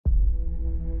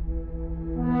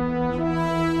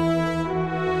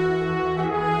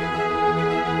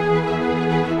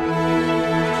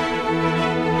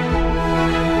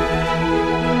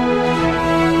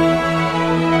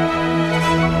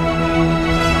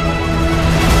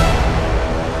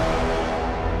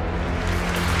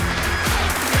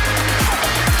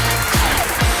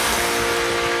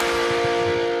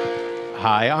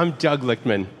Hi, I'm Doug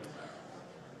Lichtman.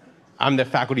 I'm the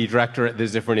faculty director at the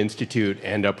Ziffren Institute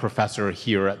and a professor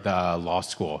here at the law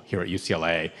school here at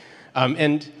UCLA.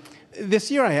 And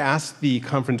this year I asked the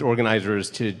conference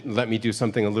organizers to let me do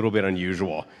something a little bit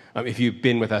unusual. If you've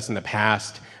been with us in the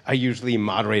past, I usually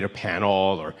moderate a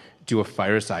panel or do a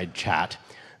fireside chat.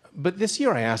 But this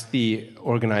year I asked the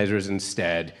organizers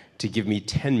instead to give me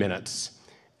 10 minutes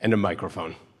and a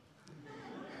microphone.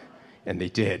 And they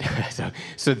did.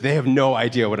 So they have no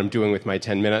idea what I'm doing with my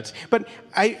 10 minutes. But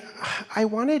I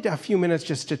wanted a few minutes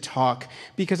just to talk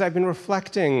because I've been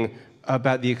reflecting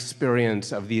about the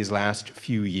experience of these last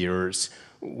few years.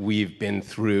 We've been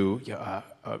through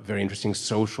a very interesting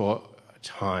social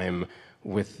time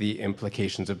with the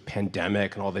implications of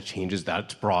pandemic and all the changes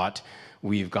that's brought.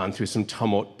 We've gone through some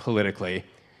tumult politically.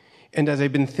 And as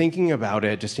I've been thinking about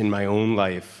it just in my own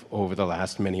life over the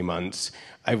last many months,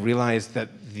 I realized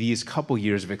that these couple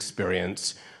years of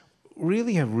experience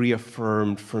really have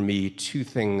reaffirmed for me two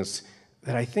things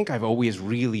that I think I've always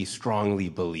really strongly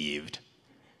believed.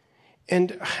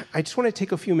 And I just want to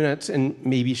take a few minutes and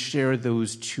maybe share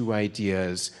those two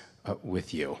ideas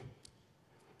with you.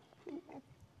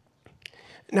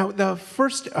 Now, the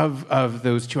first of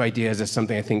those two ideas is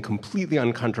something I think completely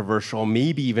uncontroversial,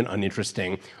 maybe even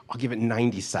uninteresting. I'll give it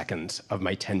 90 seconds of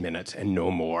my 10 minutes and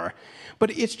no more.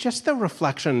 But it's just the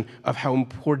reflection of how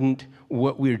important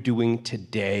what we're doing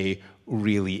today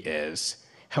really is,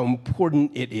 how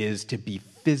important it is to be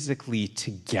physically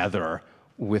together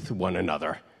with one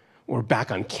another. We're back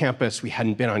on campus. We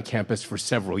hadn't been on campus for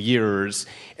several years.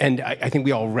 And I think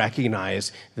we all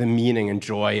recognize the meaning and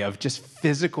joy of just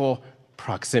physical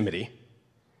proximity.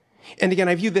 And again,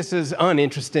 I view this as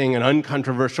uninteresting and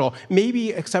uncontroversial,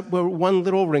 maybe except for one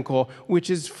little wrinkle,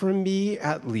 which is, for me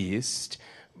at least,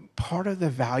 part of the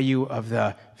value of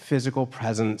the physical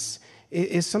presence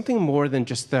is something more than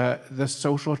just the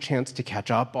social chance to catch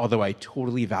up, although I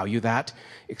totally value that.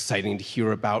 Exciting to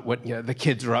hear about what the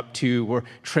kids are up to, or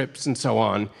trips and so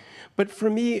on. But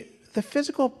for me, the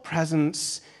physical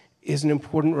presence is an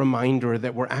important reminder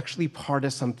that we're actually part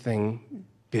of something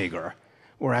bigger.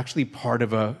 We're actually part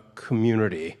of a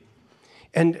community.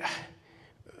 And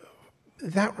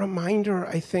that reminder,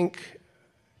 I think,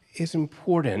 is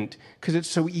important because it's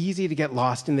so easy to get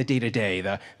lost in the day-to-day,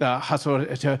 the hustle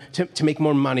to make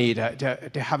more money,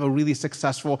 to have a really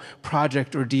successful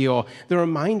project or deal. The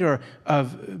reminder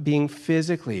of being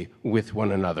physically with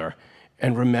one another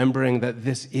and remembering that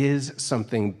this is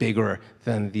something bigger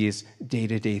than these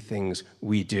day-to-day things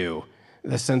we do.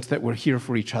 The sense that we're here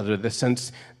for each other, the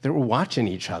sense that we're watching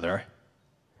each other.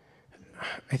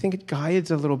 I think it guides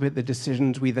a little bit the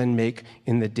decisions we then make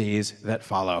in the days that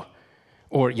follow.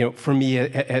 Or, for me,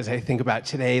 as I think about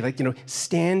today,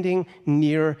 standing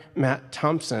near Matt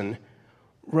Thompson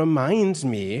reminds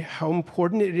me how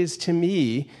important it is to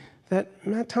me that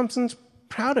Matt Thompson's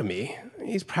proud of me.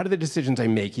 He's proud of the decisions I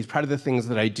make. He's proud of the things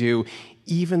that I do,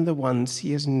 even the ones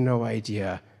he has no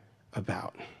idea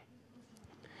about.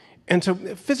 And so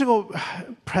physical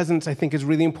presence, I think, is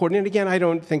really important. And again, I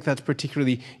don't think that's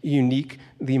particularly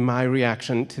uniquely my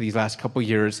reaction to these last couple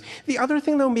years. The other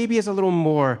thing, though, maybe is a little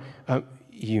more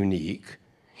unique.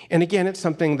 And again, it's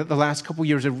something that the last couple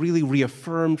years have really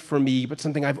reaffirmed for me, but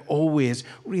something I've always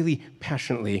really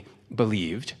passionately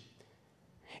believed.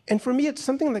 And for me, it's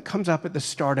something that comes up at the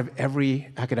start of every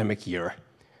academic year.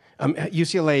 At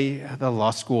UCLA, the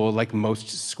law school, like most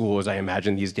schools, I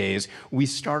imagine these days, we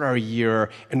start our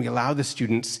year and we allow the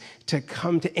students to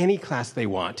come to any class they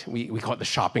want. We call it the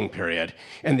shopping period.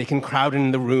 And they can crowd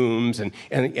in the rooms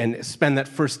and spend that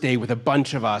first day with a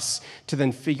bunch of us to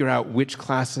then figure out which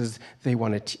classes they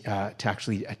want to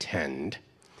actually attend.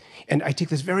 And I take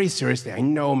this very seriously. I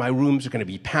know my rooms are going to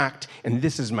be packed, and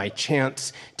this is my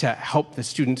chance to help the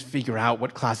students figure out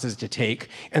what classes to take.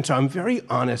 And so I'm very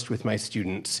honest with my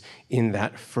students in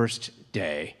that first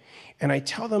day. And I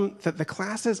tell them that the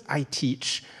classes I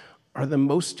teach are the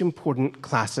most important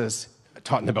classes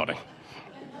taught in the building.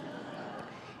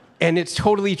 And it's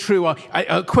totally true.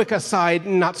 A quick aside,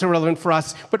 not so relevant for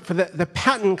us, but for the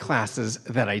patent classes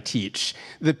that I teach,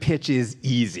 the pitch is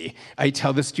easy. I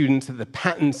tell the students that the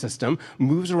patent system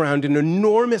moves around an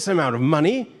enormous amount of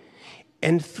money,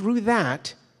 and through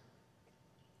that,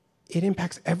 it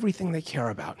impacts everything they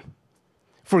care about.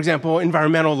 For example,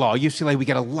 environmental law. UCLA, we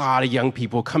get a lot of young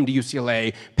people come to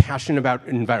UCLA passionate about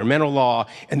environmental law,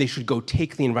 and they should go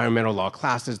take the environmental law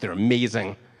classes. They're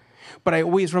amazing. But I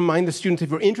always remind the students, if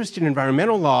you're interested in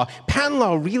environmental law, patent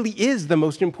law really is the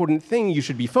most important thing you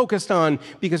should be focused on,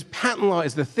 because patent law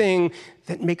is the thing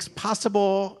that makes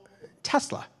possible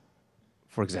Tesla,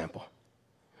 for example.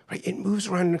 right? It moves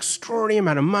around an extraordinary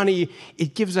amount of money.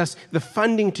 It gives us the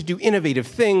funding to do innovative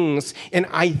things. And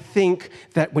I think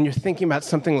that when you're thinking about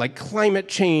something like climate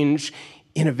change,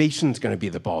 innovation is going to be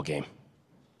the ballgame,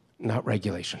 not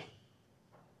regulation.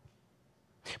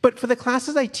 But for the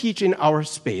classes I teach in our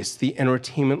space, the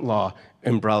entertainment law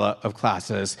umbrella of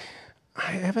classes,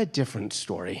 I have a different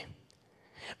story.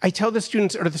 I tell the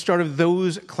students at the start of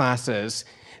those classes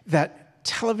that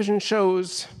television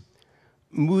shows,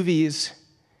 movies,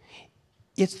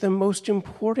 it's the most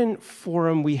important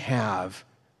forum we have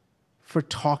for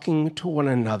talking to one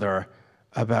another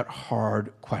about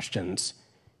hard questions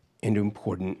and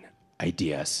important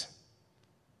ideas.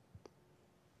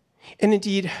 And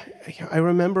indeed, I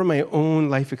remember my own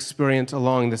life experience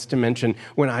along this dimension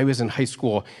when I was in high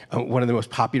school. One of the most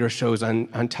popular shows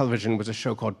on television was a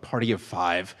show called Party of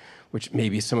Five, which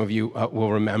maybe some of you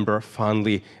will remember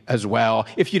fondly as well.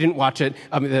 If you didn't watch it,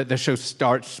 the show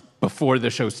starts. Before the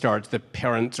show starts, the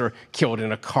parents are killed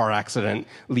in a car accident,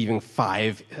 leaving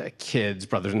 5 kids,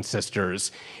 brothers and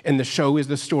sisters. And the show is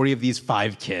the story of these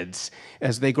 5 kids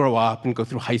as they grow up and go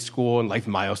through high school and life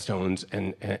milestones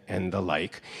and the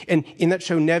like. And in that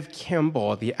show, Neve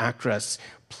Campbell, the actress,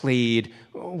 played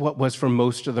what was for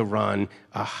most of the run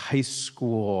a high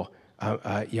school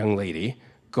young lady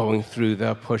going through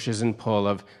the pushes and pull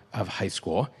of high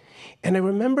school. And I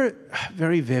remember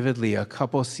very vividly a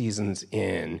couple seasons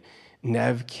in,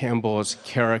 Neve Campbell's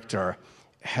character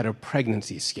had a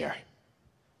pregnancy scare.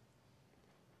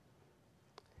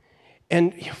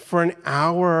 And for an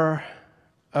hour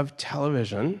of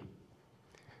television,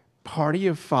 Party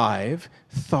of Five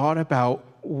thought about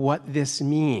what this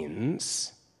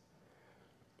means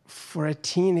for a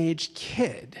teenage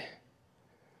kid,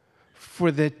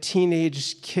 for the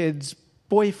teenage kid's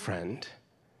boyfriend,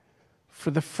 for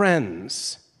the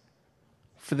friends,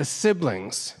 for the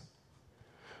siblings,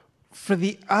 for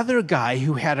the other guy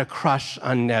who had a crush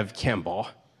on Neve Campbell.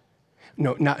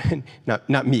 No,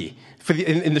 not me.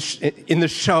 In the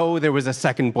show, there was a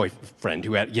second boyfriend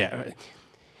who had, yeah.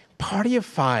 Party of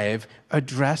Five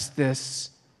addressed this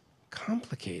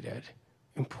complicated,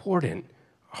 important,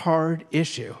 hard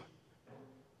issue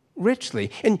richly.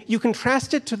 And you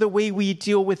contrast it to the way we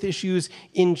deal with issues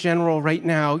in general right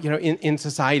now, in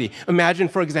society. Imagine,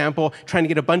 for example, trying to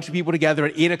get a bunch of people together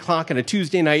at 8 o'clock on a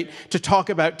Tuesday night to talk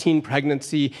about teen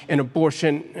pregnancy and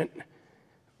abortion.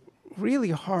 Really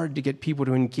hard to get people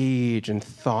to engage and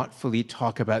thoughtfully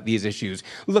talk about these issues.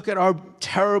 Look at our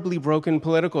terribly broken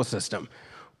political system.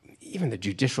 Even the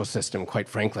judicial system, quite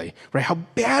frankly, right? How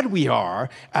bad we are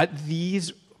at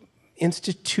these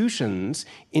institutions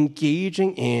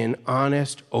engaging in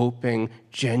honest, open,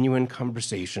 genuine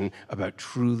conversation about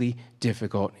truly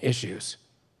difficult issues.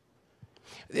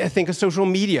 I think of social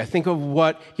media. Think of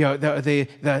what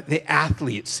the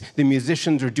athletes, the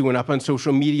musicians are doing up on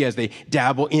social media as they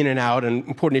dabble in and out on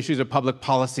important issues of public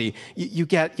policy. You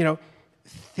get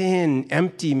thin,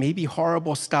 empty, maybe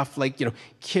horrible stuff like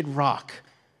Kid Rock,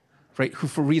 right? Who,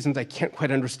 for reasons I can't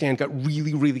quite understand, got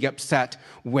really, really upset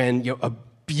when a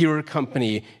beer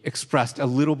company expressed a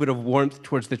little bit of warmth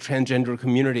towards the transgender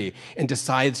community and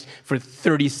decides for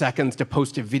 30 seconds to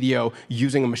post a video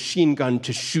using a machine gun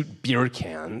to shoot beer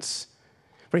cans.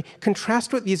 Right?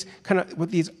 Contrast what these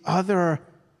other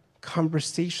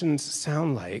conversations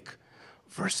sound like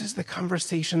versus the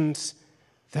conversations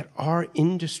that our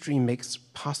industry makes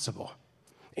possible.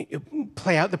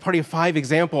 Play out the Party of Five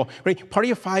example. Right?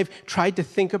 Party of Five tried to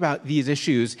think about these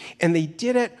issues, and they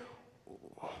did it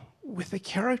with a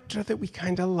character that we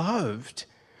kind of loved,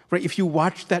 right? If you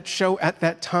watched that show at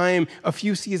that time, a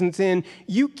few seasons in,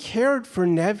 you cared for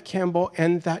Neve Campbell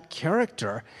and that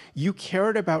character. You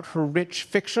cared about her rich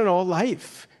fictional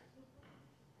life.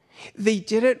 They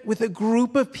did it with a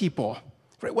group of people,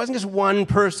 right? It wasn't just one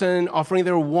person offering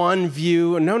their one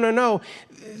view. No.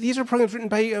 These are programs written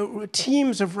by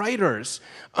teams of writers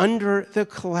under the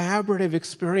collaborative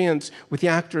experience with the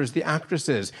actors, the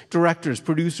actresses, directors,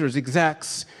 producers,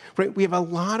 execs. Right? We have a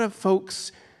lot of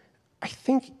folks, I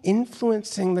think,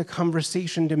 influencing the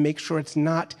conversation to make sure it's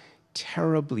not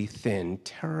terribly thin,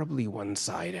 terribly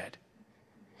one-sided.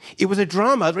 It was a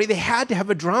drama, right? They had to have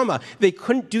a drama. They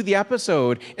couldn't do the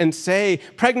episode and say,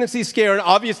 pregnancy scare, and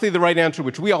obviously the right answer,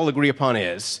 which we all agree upon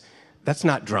is. That's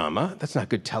not drama. That's not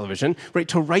good television. Right?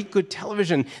 To write good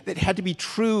television, that had to be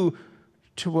true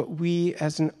to what we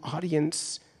as an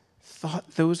audience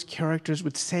thought those characters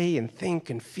would say and think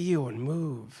and feel and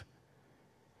move.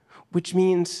 Which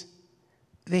means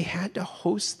they had to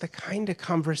host the kind of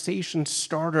conversation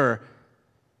starter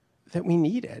that we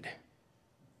needed.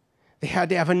 They had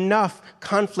to have enough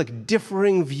conflict,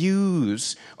 differing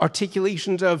views,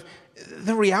 articulations of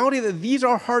the reality that these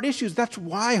are hard issues. That's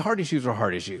why hard issues are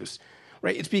hard issues,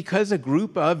 right? It's because a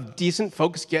group of decent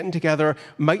folks getting together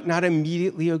might not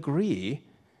immediately agree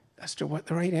as to what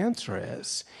the right answer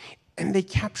is. And they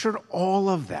captured all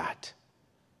of that.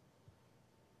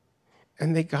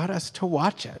 And they got us to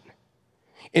watch it.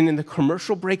 And in the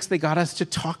commercial breaks, they got us to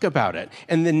talk about it.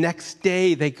 And the next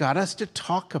day, they got us to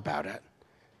talk about it.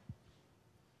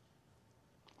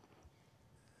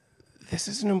 This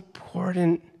is an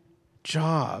important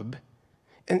job.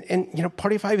 And you know,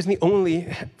 Party 5 isn't the only,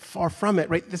 far from it,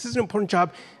 right? This is an important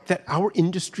job that our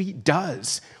industry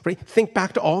does, right? Think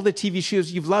back to all the TV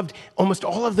shows you've loved. Almost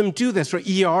all of them do this, right?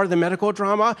 ER, the medical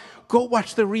drama. Go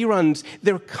watch the reruns.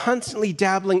 They're constantly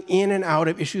dabbling in and out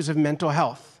of issues of mental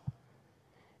health,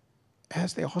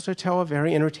 as they also tell a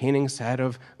very entertaining set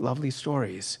of lovely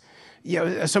stories.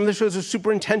 Yeah, some of the shows are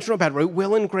super intentional about it, right?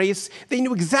 Will and Grace, they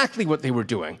knew exactly what they were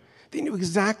doing. They knew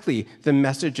exactly the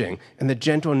messaging and the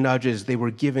gentle nudges they were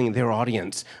giving their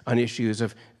audience on issues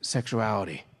of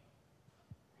sexuality.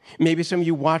 Maybe some of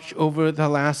you watched over the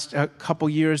last couple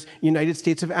years United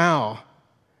States of Al.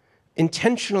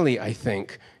 Intentionally, I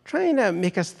think, trying to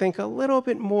make us think a little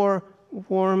bit more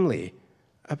warmly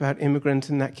about immigrants,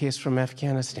 in that case from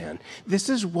Afghanistan. This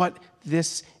is what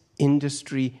this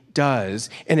industry does.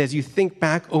 And as you think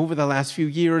back over the last few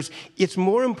years, it's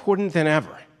more important than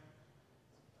ever.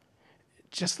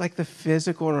 Just like the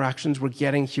physical interactions we're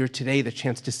getting here today, the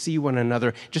chance to see one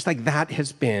another, just like that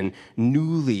has been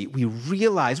newly, we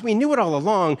realize, we knew it all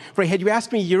along, right? Had you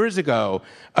asked me years ago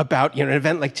about an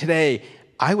event like today,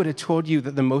 I would have told you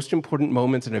that the most important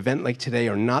moments in an event like today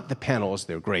are not the panels,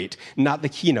 they're great, not the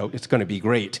keynote, it's going to be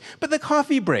great, but the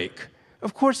coffee break.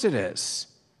 Of course it is.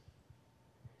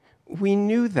 We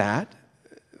knew that.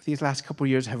 These last couple of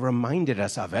years have reminded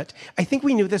us of it. I think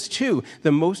we knew this too.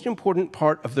 The most important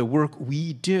part of the work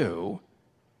we do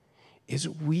is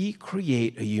we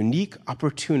create a unique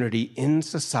opportunity in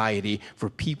society for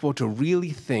people to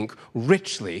really think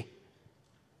richly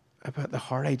about the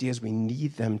hard ideas we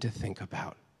need them to think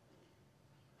about.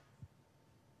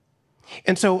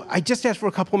 And so I just asked for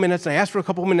a couple minutes, and I asked for a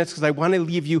couple minutes because I want to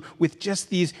leave you with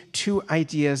just these two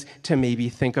ideas to maybe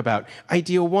think about.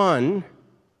 Idea one,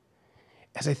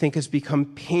 as I think has become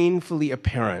painfully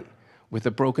apparent with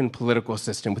the broken political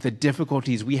system, with the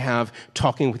difficulties we have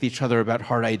talking with each other about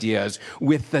hard ideas,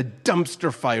 with the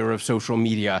dumpster fire of social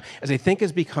media, as I think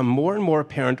has become more and more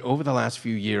apparent over the last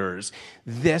few years,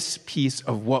 this piece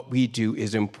of what we do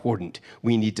is important.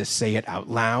 We need to say it out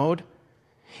loud.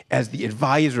 As the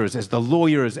advisors, as the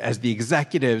lawyers, as the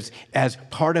executives, as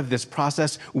part of this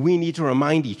process, we need to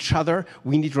remind each other,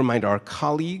 we need to remind our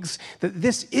colleagues that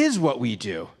this is what we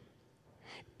do.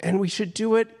 And we should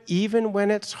do it even when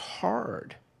it's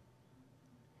hard,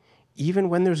 even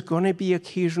when there's going to be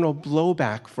occasional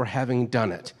blowback for having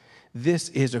done it. This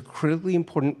is a critically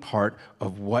important part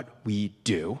of what we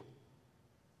do.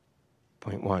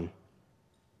 Point one.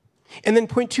 And then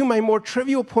point two, my more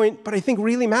trivial point, but I think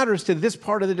really matters to this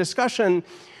part of the discussion,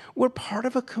 we're part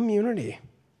of a community.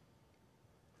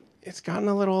 It's gotten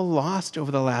a little lost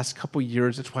over the last couple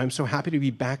years. That's why I'm so happy to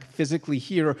be back physically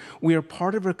here. We are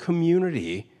part of a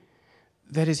community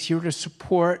that is here to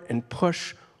support and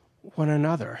push one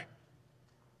another.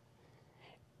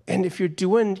 And if you're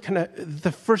doing kind of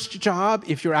the first job,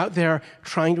 if you're out there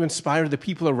trying to inspire the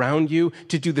people around you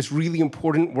to do this really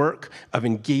important work of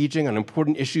engaging on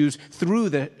important issues through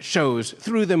the shows,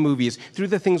 through the movies, through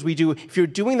the things we do, if you're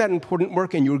doing that important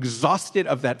work and you're exhausted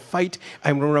of that fight,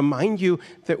 I'm going to remind you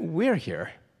that we're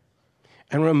here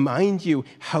and remind you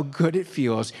how good it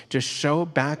feels to show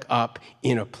back up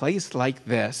in a place like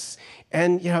this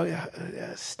and,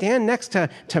 stand next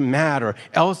to Matt or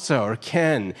Elsa or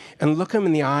Ken and look them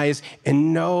in the eyes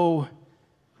and know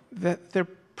that they're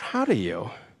proud of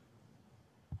you,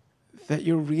 that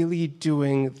you're really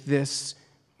doing this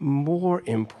more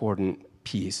important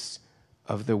piece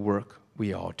of the work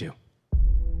we all do.